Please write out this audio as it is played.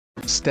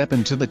Step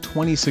into the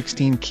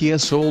 2016 Kia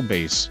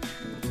Soulbase.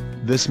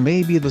 This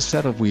may be the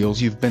set of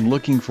wheels you've been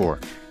looking for.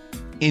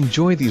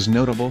 Enjoy these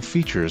notable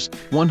features: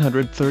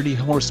 130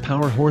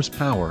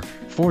 horsepower,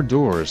 4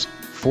 doors,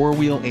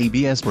 4-wheel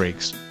ABS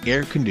brakes,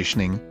 air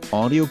conditioning,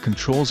 audio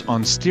controls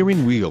on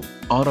steering wheel,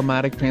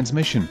 automatic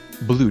transmission,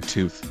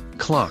 Bluetooth,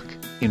 clock,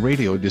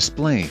 in-radio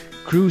display,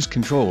 cruise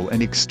control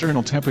and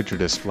external temperature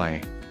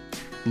display.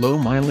 Low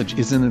mileage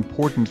is an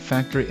important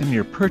factor in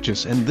your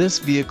purchase, and this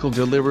vehicle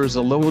delivers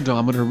a low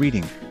odometer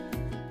reading.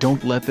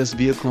 Don't let this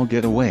vehicle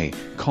get away.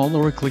 Call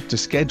or click to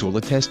schedule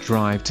a test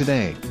drive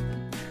today.